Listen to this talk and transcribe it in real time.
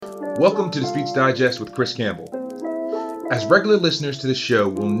Welcome to Disputes Digest with Chris Campbell. As regular listeners to the show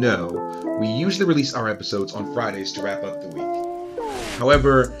will know, we usually release our episodes on Fridays to wrap up the week.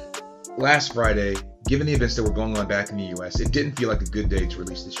 However, last Friday, given the events that were going on back in the US, it didn't feel like a good day to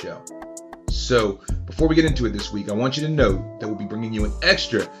release the show. So, before we get into it this week, I want you to note that we'll be bringing you an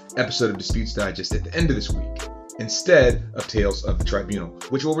extra episode of Disputes Digest at the end of this week, instead of Tales of the Tribunal,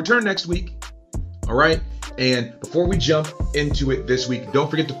 which will return next week. Alright? And before we jump into it this week, don't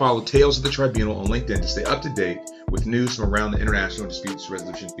forget to follow Tales of the Tribunal on LinkedIn to stay up to date with news from around the international disputes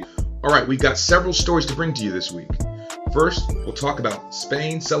resolution field. Alright, we've got several stories to bring to you this week. First, we'll talk about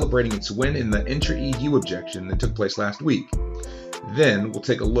Spain celebrating its win in the intra-EU objection that took place last week. Then, we'll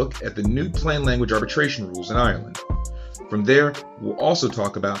take a look at the new plain language arbitration rules in Ireland. From there, we'll also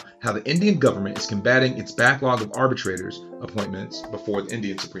talk about how the Indian government is combating its backlog of arbitrators' appointments before the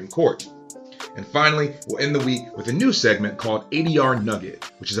Indian Supreme Court. And finally, we'll end the week with a new segment called ADR Nugget,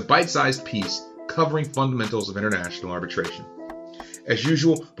 which is a bite-sized piece covering fundamentals of international arbitration. As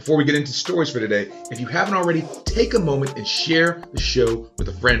usual, before we get into stories for today, if you haven't already, take a moment and share the show with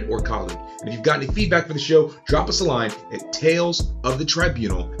a friend or colleague. And if you've got any feedback for the show, drop us a line at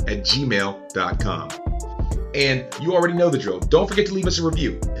talesofthetribunal@gmail.com. And you already know the drill. Don't forget to leave us a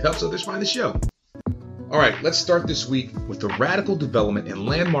review. It helps others find the show. All right, let's start this week with the radical development and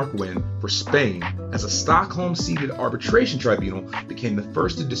landmark win for Spain as a Stockholm-seated arbitration tribunal became the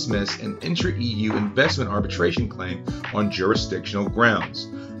first to dismiss an intra-EU investment arbitration claim on jurisdictional grounds,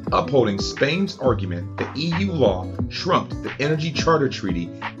 upholding Spain's argument that EU law trumped the Energy Charter Treaty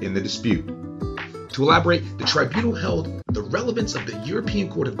in the dispute. To elaborate, the tribunal held the relevance of the European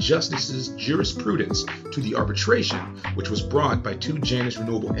Court of Justice's jurisprudence to the arbitration, which was brought by two Janus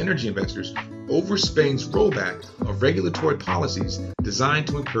renewable energy investors over Spain's rollback of regulatory policies designed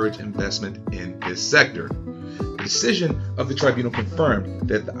to encourage investment in this sector. The decision of the tribunal confirmed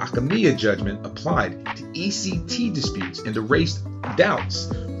that the Acamea judgment applied to ECT disputes and erased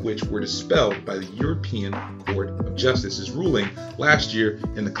doubts which were dispelled by the European Court of Justice's ruling last year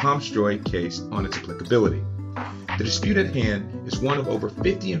in the Comstroy case on its applicability. The dispute at hand is one of over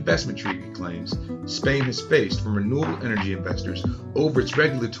 50 investment treaty claims Spain has faced from renewable energy investors over its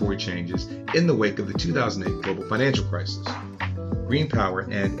regulatory changes in the wake of the 2008 global financial crisis. Green Power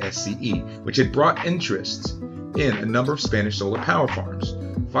and SCE, which had brought interests in a number of Spanish solar power farms,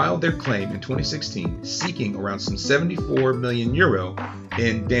 filed their claim in 2016 seeking around some 74 million euro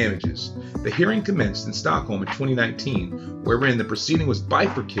in damages. The hearing commenced in Stockholm in 2019, wherein the proceeding was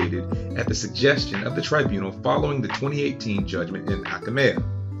bifurcated at the suggestion of the tribunal following the 2018 judgment in Acamea,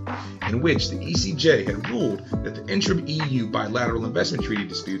 in which the ECJ had ruled that the intra-EU bilateral investment treaty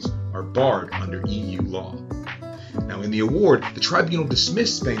disputes are barred under EU law. Now, in the award, the tribunal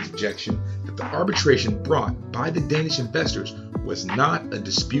dismissed Spain's objection that the arbitration brought by the Danish investors was not a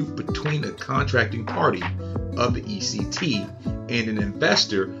dispute between a contracting party of the ECT and an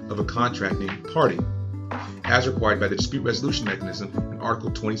investor of a contracting party, as required by the dispute resolution mechanism in Article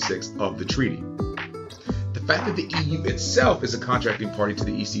 26 of the treaty. The fact that the EU itself is a contracting party to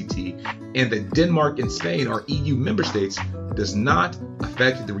the ECT and that Denmark and Spain are EU member states does not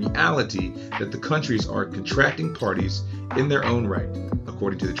affect the reality that the countries are contracting parties in their own right,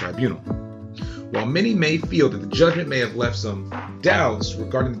 according to the tribunal. While many may feel that the judgment may have left some doubts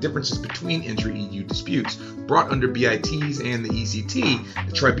regarding the differences between intra-EU disputes brought under BITs and the ECT,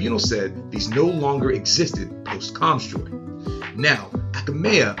 the tribunal said these no longer existed post-Comstroy. Now,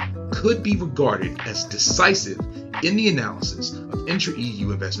 Acamea could be regarded as decisive in the analysis of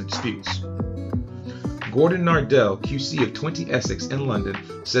intra-EU investment disputes. Gordon Nardell, QC of 20 Essex in London,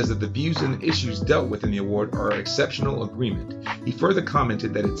 says that the views and issues dealt with in the award are exceptional agreement. He further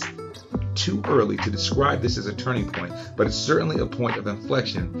commented that it's too early to describe this as a turning point, but it's certainly a point of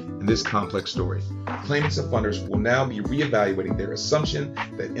inflection in this complex story. Claimants and funders will now be reevaluating their assumption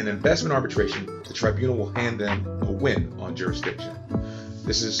that in investment arbitration, the tribunal will hand them a win on jurisdiction.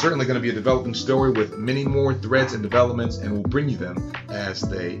 This is certainly going to be a developing story with many more threads and developments, and we'll bring you them as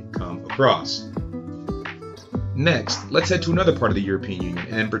they come across. Next, let's head to another part of the European Union,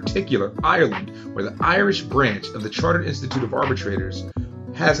 and in particular Ireland, where the Irish branch of the Chartered Institute of Arbitrators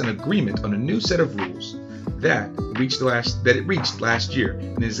has an agreement on a new set of rules that it reached last year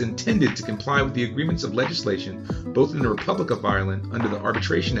and is intended to comply with the agreements of legislation both in the Republic of Ireland under the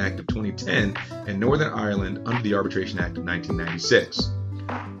Arbitration Act of 2010 and Northern Ireland under the Arbitration Act of 1996.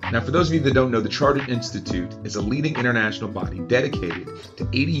 Now, for those of you that don't know, the Chartered Institute is a leading international body dedicated to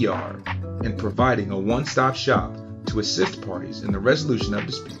ADR and providing a one-stop shop to assist parties in the resolution of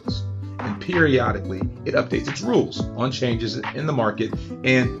disputes. And periodically, it updates its rules on changes in the market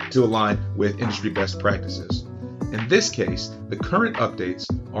and to align with industry best practices. In this case, the current updates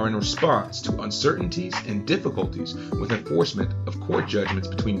are in response to uncertainties and difficulties with enforcement of court judgments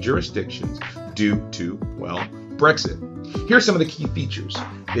between jurisdictions due to, well, Brexit. Here are some of the key features.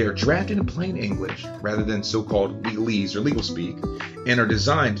 They are drafted in plain English rather than so-called legalese or legal speak, and are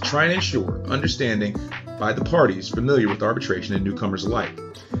designed to try and ensure understanding by the parties familiar with arbitration and newcomers alike.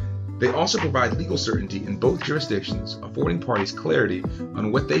 They also provide legal certainty in both jurisdictions, affording parties clarity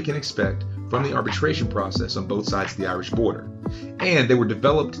on what they can expect from the arbitration process on both sides of the Irish border. And they were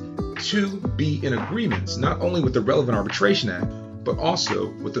developed to be in agreements not only with the relevant Arbitration Act, but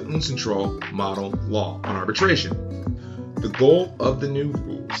also with the UNCITRAL model law on arbitration. The goal of the new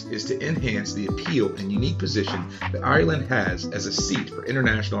rules is to enhance the appeal and unique position that Ireland has as a seat for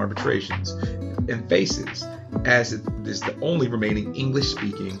international arbitrations and faces, as it is the only remaining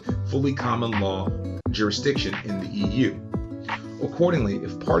English-speaking, fully common law jurisdiction in the EU. Accordingly,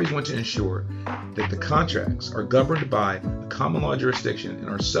 if parties want to ensure that the contracts are governed by a common law jurisdiction and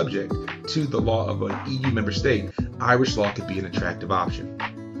are subject to the law of an EU member state, Irish law could be an attractive option.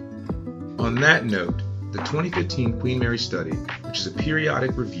 On that note, the 2015 Queen Mary Study, which is a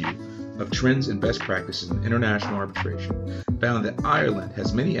periodic review of trends and best practices in international arbitration, found that Ireland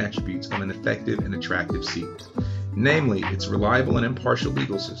has many attributes of an effective and attractive seat. Namely, its reliable and impartial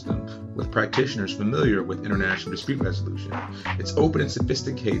legal system, with practitioners familiar with international dispute resolution, its open and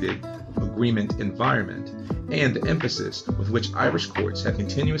sophisticated agreement environment, and the emphasis with which Irish courts have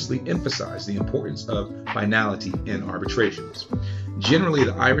continuously emphasized the importance of finality in arbitrations. Generally,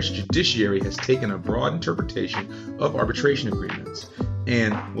 the Irish judiciary has taken a broad interpretation of arbitration agreements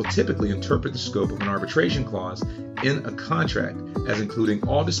and will typically interpret the scope of an arbitration clause in a contract as including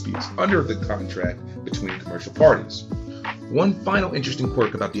all disputes under the contract between commercial parties. One final interesting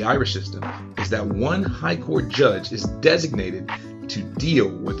quirk about the Irish system is that one High Court judge is designated to deal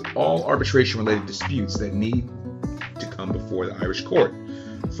with all arbitration-related disputes that need to come before the Irish court,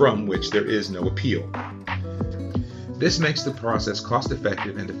 from which there is no appeal. This makes the process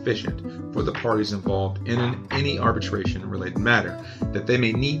cost-effective and efficient for the parties involved in any arbitration-related matter that they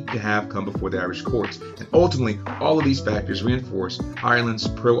may need to have come before the Irish courts. And ultimately, all of these factors reinforce Ireland's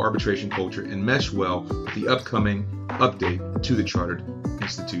pro-arbitration culture and mesh well with the upcoming update to the Chartered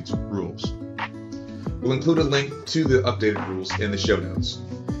Institute's rules. We'll include a link to the updated rules in the show notes.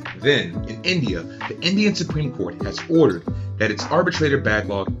 Then, in India, the Indian Supreme Court has ordered that its arbitrator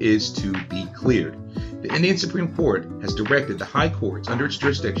backlog is to be cleared. The Indian Supreme Court has directed the high courts under its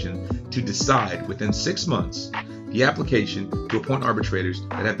jurisdiction to decide within 6 months the application to appoint arbitrators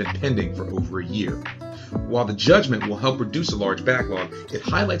that have been pending for over a year. While the judgment will help reduce a large backlog, it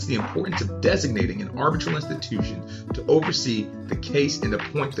highlights the importance of designating an arbitral institution to oversee the case and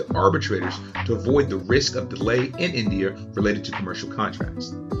appoint the arbitrators to avoid the risk of delay in India related to commercial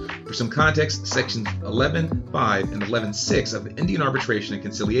contracts. For some context, Sections 11.5 and 11.6 of the Indian Arbitration and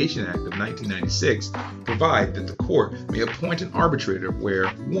Conciliation Act of 1996 provide that the court may appoint an arbitrator where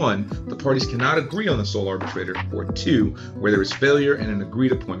 1. The parties cannot agree on the sole arbitrator, or 2. Where there is failure in an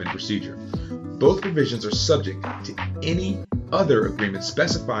agreed appointment procedure. Both provisions are subject to any other agreement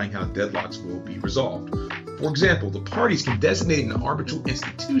specifying how deadlocks will be resolved. For example, the parties can designate an arbitral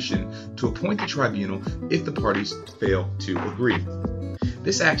institution to appoint the tribunal if the parties fail to agree.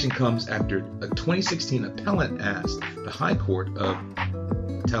 This action comes after a 2016 appellant asked the High Court of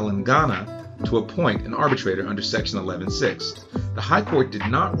Telangana to appoint an arbitrator under Section 11.6. The High Court did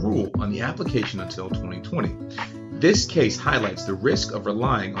not rule on the application until 2020. This case highlights the risk of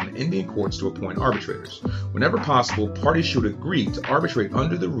relying on Indian courts to appoint arbitrators. Whenever possible, parties should agree to arbitrate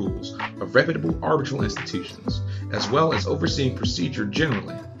under the rules of reputable arbitral institutions, as well as overseeing procedure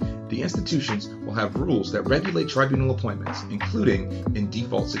generally. The institutions will have rules that regulate tribunal appointments, including in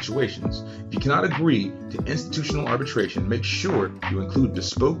default situations. If you cannot agree to institutional arbitration, make sure you include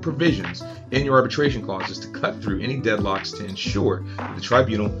bespoke provisions in your arbitration clauses to cut through any deadlocks to ensure that the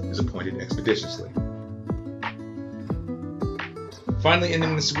tribunal is appointed expeditiously. Finally,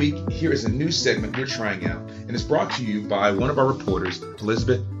 ending this week, here is a new segment we're trying out, and it's brought to you by one of our reporters,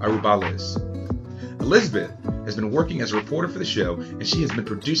 Elizabeth Arubales. Elizabeth has been working as a reporter for the show, and she has been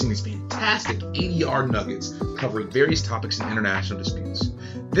producing these fantastic ADR nuggets covering various topics in international disputes.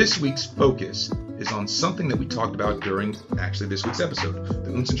 This week's focus is on something that we talked about during this week's episode,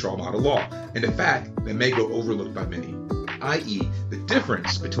 the UNCITRAL model law, and in fact, that may go overlooked by many, i.e. the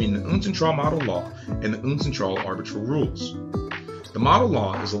difference between the UNCITRAL model law and the UNCITRAL arbitral rules. The model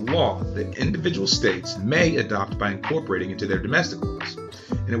law is a law that individual states may adopt by incorporating into their domestic laws,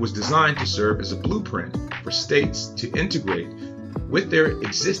 and it was designed to serve as a blueprint for states to integrate with their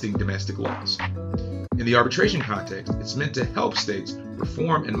existing domestic laws. In the arbitration context, it's meant to help states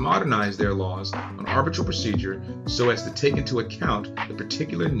reform and modernize their laws on arbitral procedure so as to take into account the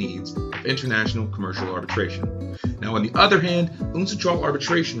particular needs of international commercial arbitration. Now, on the other hand, UNCITRAL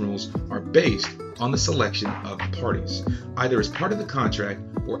arbitration rules are based on the selection of the parties, either as part of the contract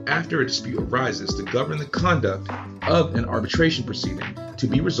or after a dispute arises to govern the conduct of an arbitration proceeding to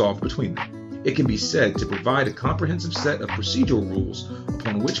be resolved between them. It can be said to provide a comprehensive set of procedural rules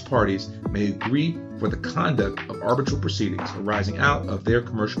upon which parties may agree for the conduct of arbitral proceedings arising out of their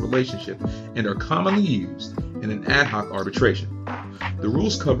commercial relationship and are commonly used in an ad hoc arbitration. The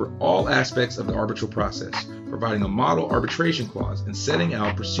rules cover all aspects of the arbitral process, providing a model arbitration clause and setting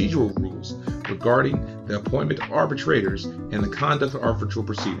out procedural rules regarding the appointment of arbitrators and the conduct of arbitral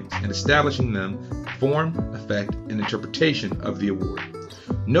proceedings, and establishing them, form, effect, and interpretation of the award.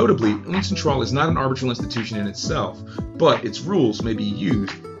 Notably, UNCITRAL is not an arbitral institution in itself, but its rules may be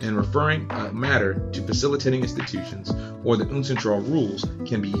used in referring a matter to facilitating institutions, or the UNCITRAL rules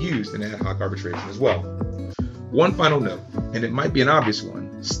can be used in ad hoc arbitration as well. One final note, and it might be an obvious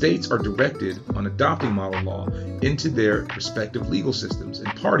one: states are directed on adopting model law into their respective legal systems,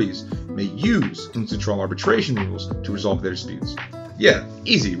 and parties may use UNCITRAL arbitration rules to resolve their disputes. Yeah,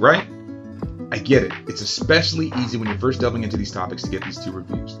 easy, right? I get it. It's especially easy when you're first delving into these topics to get these two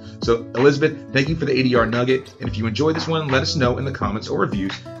reviews. So, Elizabeth, thank you for the ADR nugget. And if you enjoyed this one, let us know in the comments or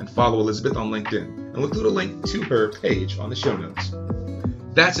reviews, and follow Elizabeth on LinkedIn. And we'll include a link to her page on the show notes.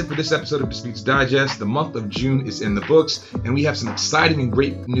 That's it for this episode of Disputes Digest. The month of June is in the books, and we have some exciting and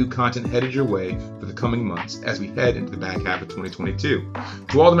great new content headed your way for the coming months as we head into the back half of 2022.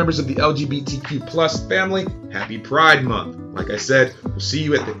 To all the members of the LGBTQ+ family, happy Pride Month. Like I said, we'll see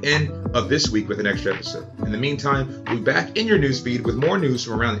you at the end of this week with an extra episode. In the meantime, we'll be back in your newsfeed with more news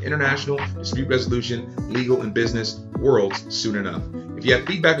from around the international, dispute resolution, legal, and business worlds soon enough. If you have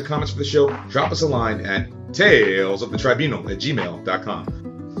feedback or comments for the show, drop us a line at talesofthetribunal@gmail.com.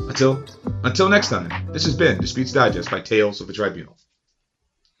 Until next time, this has been Disputes Digest by Tales of the Tribunal.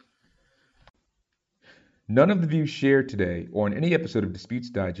 None of the views shared today or in any episode of Disputes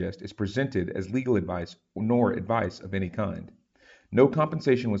Digest is presented as legal advice nor advice of any kind. No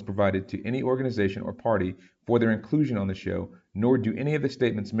compensation was provided to any organization or party for their inclusion on the show, nor do any of the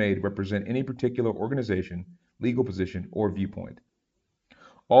statements made represent any particular organization, legal position, or viewpoint.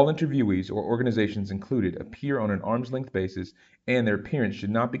 All interviewees or organizations included appear on an arm's length basis, and their appearance should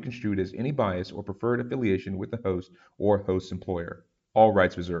not be construed as any bias or preferred affiliation with the host or host's employer. All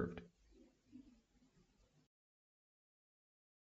rights reserved.